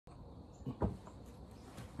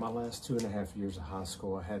My last 2.5 years of high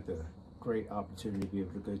school, I had the great opportunity to be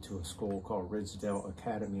able to go to a school called Ridgedale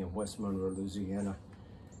Academy in West Monroe, Louisiana,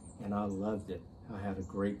 and I loved it. I had a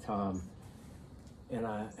great time, and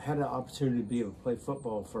I had an opportunity to be able to play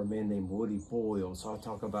football for a man named Woody Boyles. I'll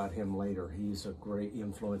talk about him later. He's a great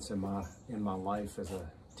influence in my life as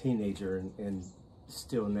a teenager, and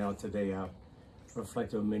still now today I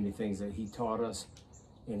reflect on many things that he taught us,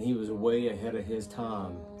 and he was way ahead of his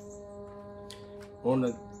time. I want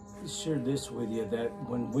to share this with you, that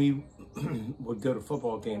when we would go to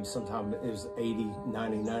football games, sometimes it was 80,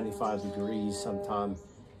 90, 95 degrees. Sometime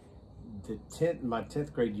my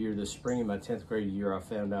 10th grade year, the spring of my 10th grade year, I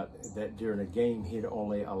found out that during a game, he'd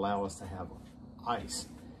only allow us to have ice.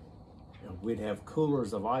 And we'd have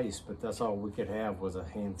coolers of ice, but that's all we could have was a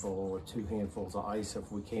handful or 2 handfuls of ice.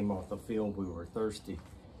 If we came off the field, we were thirsty.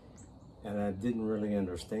 And I didn't really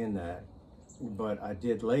understand that. But I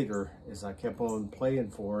did later, as I kept on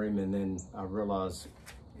playing for him, and then I realized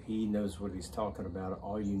he knows what he's talking about.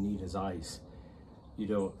 All you need is ice.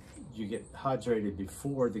 You get hydrated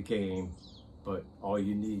before the game, but all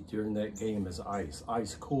you need during that game is ice.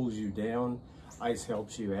 Ice cools you down. Ice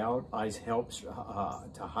helps you out. Ice helps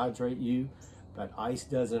to hydrate you, but ice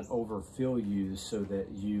doesn't overfill you so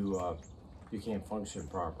that you can't function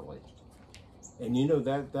properly. And you know,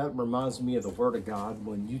 that reminds me of the Word of God.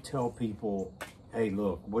 When you tell people, hey,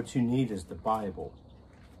 look, what you need is the Bible.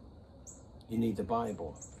 You need the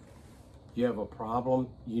Bible. You have a problem,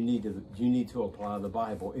 you need to apply the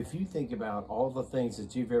Bible. If you think about all the things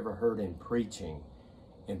that you've ever heard in preaching,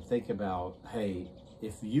 and think about, hey,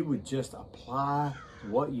 if you would just apply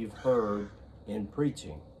what you've heard in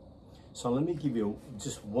preaching. So let me give you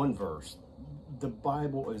just one verse. The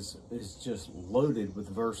Bible is just loaded with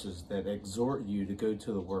verses that exhort you to go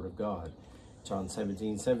to the Word of God. John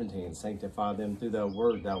 17:17, sanctify them through thy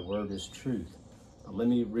word is truth. Let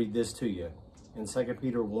me read this to you. In 2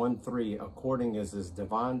 Peter 1:3, according as his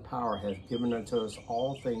divine power hath given unto us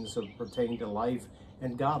all things that pertain to life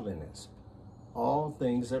and godliness. All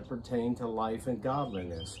things that pertain to life and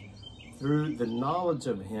godliness, through the knowledge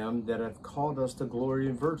of him that hath called us to glory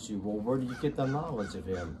and virtue. Well, where do you get the knowledge of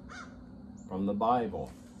him? From the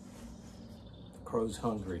Bible. The crow's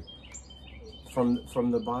hungry.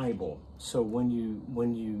 From the Bible. So when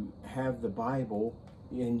you have the Bible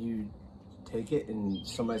and you take it and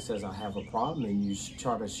somebody says, I have a problem, and you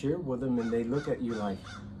try to share with them, and they look at you like,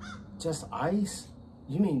 just ice?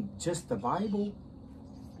 You mean just the Bible?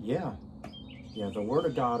 Yeah, the Word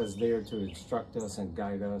of God is there to instruct us and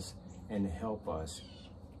guide us and help us.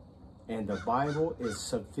 And the Bible is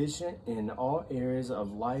sufficient in all areas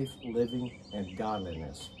of life, living, and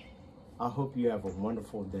godliness. I hope you have a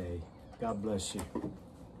wonderful day. God bless you.